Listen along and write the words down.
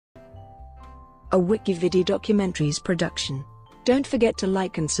a WikiVidi Documentaries production. Don't forget to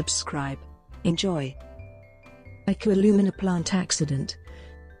like and subscribe. Enjoy. Ajka alumina plant accident.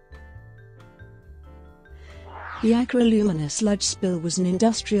 The Ajka alumina sludge spill was an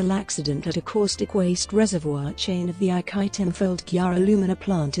industrial accident at a caustic waste reservoir chain of the Ajkai Timföldgyár alumina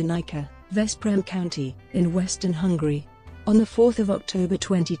plant in Ajka, Veszprém County, in western Hungary, on 4 October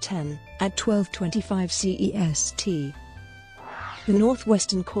 2010, at 12:25 CEST. The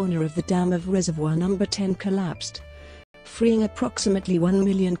northwestern corner of the dam of Reservoir No. 10 collapsed, freeing approximately 1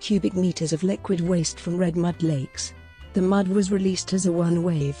 million cubic meters of liquid waste from red mud lakes. The mud was released as a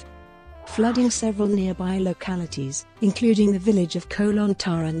one-wave, flooding several nearby localities, including the village of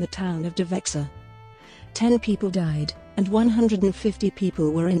Kolontár and the town of Devecser. 10 people died, and 150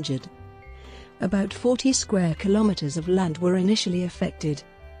 people were injured. About 40 square kilometers of land were initially affected.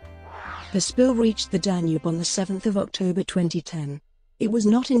 The spill reached the Danube on 7 October 2010. It was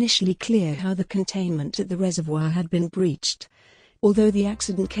not initially clear how the containment at the reservoir had been breached, although the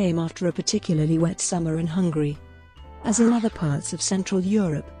accident came after a particularly wet summer in Hungary. As in other parts of Central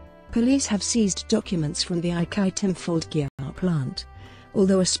Europe, police have seized documents from the Ajkai Timföldgyár plant,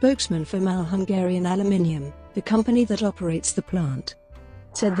 although a spokesman for MAL Hungarian Aluminium, the company that operates the plant,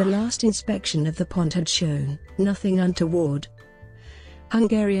 said the last inspection of the plant had shown nothing untoward.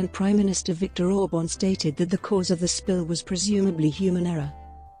 Hungarian Prime Minister Viktor Orbán stated that the cause of the spill was presumably human error.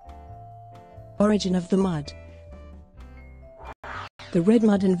 Origin of the mud. The red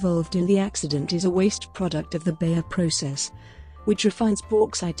mud involved in the accident is a waste product of the Bayer process, which refines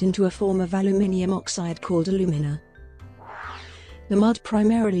bauxite into a form of aluminium oxide called alumina. The mud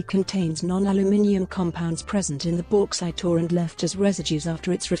primarily contains non-aluminium compounds present in the bauxite ore and left as residues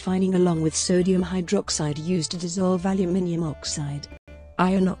after its refining, along with sodium hydroxide used to dissolve aluminium oxide,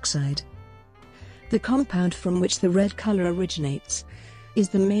 iron oxide. The compound from which the red color originates is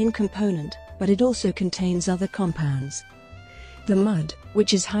the main component, but it also contains other compounds. The mud,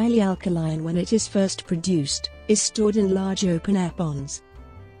 which is highly alkaline when it is first produced, is stored in large open-air ponds.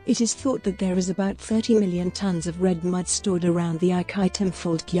 It is thought that there is about 30 million tons of red mud stored around the Ajkai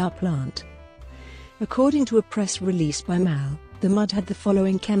Timföldgyár plant. According to a press release by MAL, the mud had the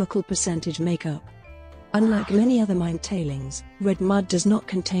following chemical percentage makeup. Unlike many other mine tailings, red mud does not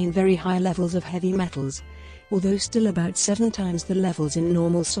contain very high levels of heavy metals, although still about 7 times the levels in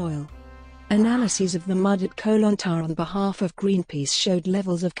normal soil. Analyses of the mud at Kolontár on behalf of Greenpeace showed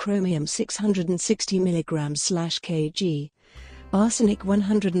levels of chromium 660 mg/kg, arsenic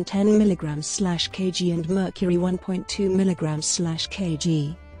 110 mg/kg and mercury 1.2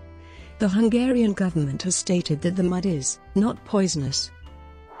 mg/kg. The Hungarian government has stated that the mud is not poisonous,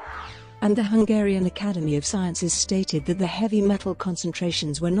 and the Hungarian Academy of Sciences stated that the heavy metal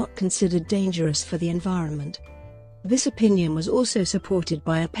concentrations were not considered dangerous for the environment. This opinion was also supported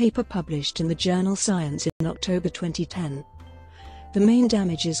by a paper published in the journal Science in October 2010. The main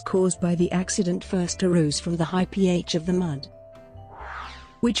damages caused by the accident first arose from the high pH of the mud,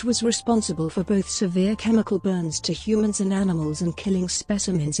 which was responsible for both severe chemical burns to humans and animals and killing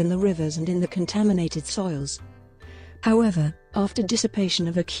specimens in the rivers and in the contaminated soils. However, after dissipation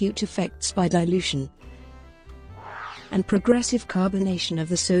of acute effects by dilution and progressive carbonation of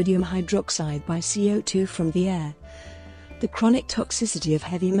the sodium hydroxide by CO2 from the air, the chronic toxicity of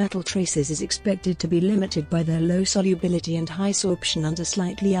heavy metal traces is expected to be limited by their low solubility and high sorption under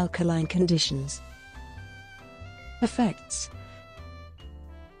slightly alkaline conditions. Effects.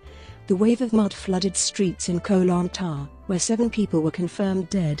 The wave of mud flooded streets in Kolontár, where 7 people were confirmed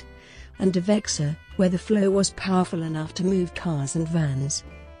dead, and Devecser, where the flow was powerful enough to move cars and vans.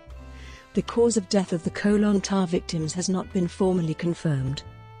 The cause of death of the Kolontár victims has not been formally confirmed.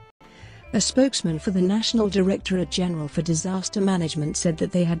 A spokesman for the National Directorate General for Disaster Management said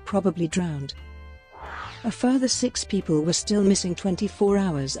that they had probably drowned. A further 6 people were still missing 24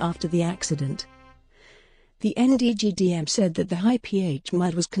 hours after the accident. The NDGDM said that the high pH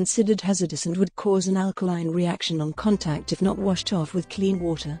mud was considered hazardous and would cause an alkaline reaction on contact if not washed off with clean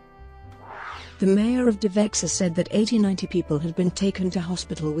water. The mayor of Devecser said that 80–90 people had been taken to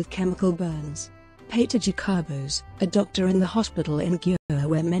hospital with chemical burns. Péter Jakabos, a doctor in the hospital in Győr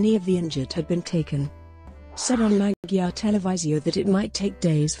where many of the injured had been taken, said on Magyar Televízió that it might take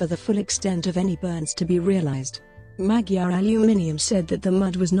days for the full extent of any burns to be realized. Magyar Aluminium said that the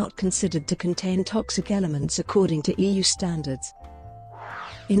mud was not considered to contain toxic elements according to EU standards.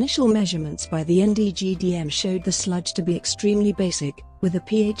 Initial measurements by the NDGDM showed the sludge to be extremely basic, with a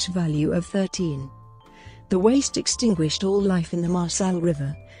pH value of 13. The waste extinguished all life in the Marsal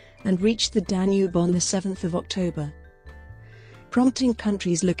River and reached the Danube on 7 October, prompting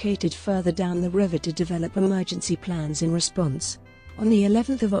countries located further down the river to develop emergency plans in response. On the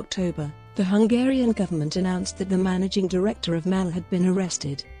 11th of October, The Hungarian government announced that the managing director of MAL had been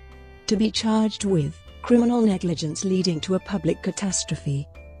arrested to be charged with criminal negligence leading to a public catastrophe.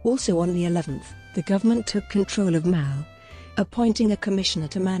 Also on the 11th, the government took control of MAL, appointing a commissioner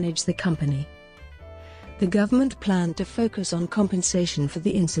to manage the company. The government planned to focus on compensation for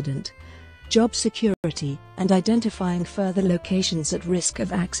the incident, job security, and identifying further locations at risk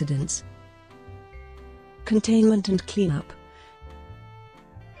of accidents. Containment and cleanup.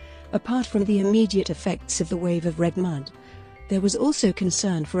 Apart from the immediate effects of the wave of red mud, there was also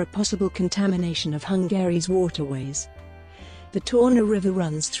concern for a possible contamination of Hungary's waterways. The Torna River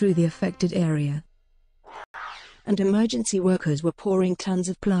runs through the affected area, and emergency workers were pouring tons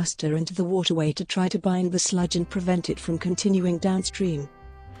of plaster into the waterway to try to bind the sludge and prevent it from continuing downstream.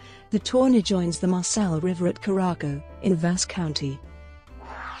 The Torna joins the Marsal River at Karaco, in Veszprém County.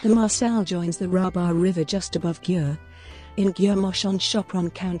 The Marsal joins the Rabar River just above Győr, in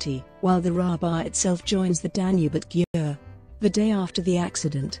Győr-Moson-Sopron County, while the Rabar itself joins the Danube at Győr. The day after the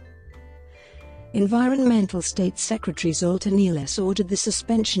accident, Environmental State Secretary Zoltán Éles ordered the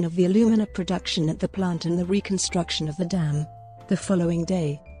suspension of the alumina production at the plant and the reconstruction of the dam. The following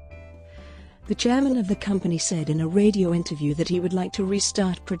day, the chairman of the company said in a radio interview that he would like to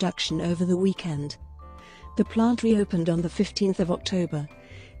restart production over the weekend. The plant reopened on the 15th of October,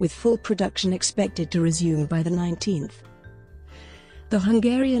 with full production expected to resume by the 19th. The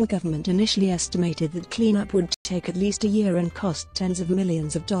Hungarian government initially estimated that cleanup would take at least a year and cost tens of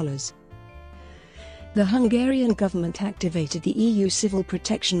millions of dollars. The Hungarian government activated the EU Civil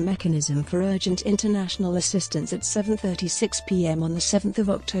Protection Mechanism for urgent international assistance at 7:36 p.m. on the 7th of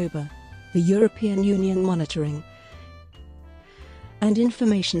October. The European Union Monitoring and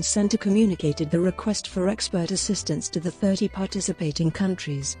Information Centre communicated the request for expert assistance to the 30 participating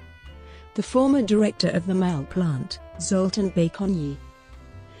countries. The former director of the MAL plant, Zoltán Bakonyi,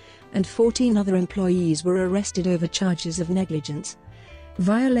 and 14 other employees were arrested over charges of negligence,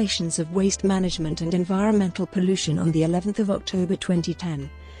 violations of waste management and environmental pollution on the 11th of October 2010,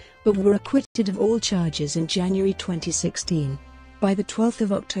 but were acquitted of all charges in January 2016. By the 12th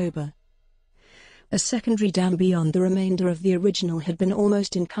of October, a secondary dam beyond the remainder of the original had been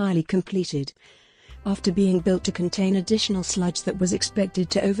almost entirely completed, after being built to contain additional sludge that was expected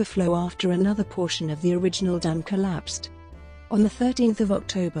to overflow after another portion of the original dam collapsed. On the 13th of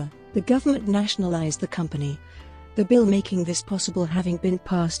October, the government nationalized the company, the bill making this possible having been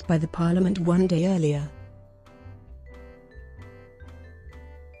passed by the parliament one day earlier.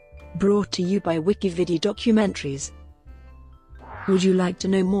 Brought to you by WikiVidi Documentaries. Would you like to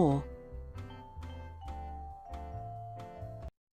know more?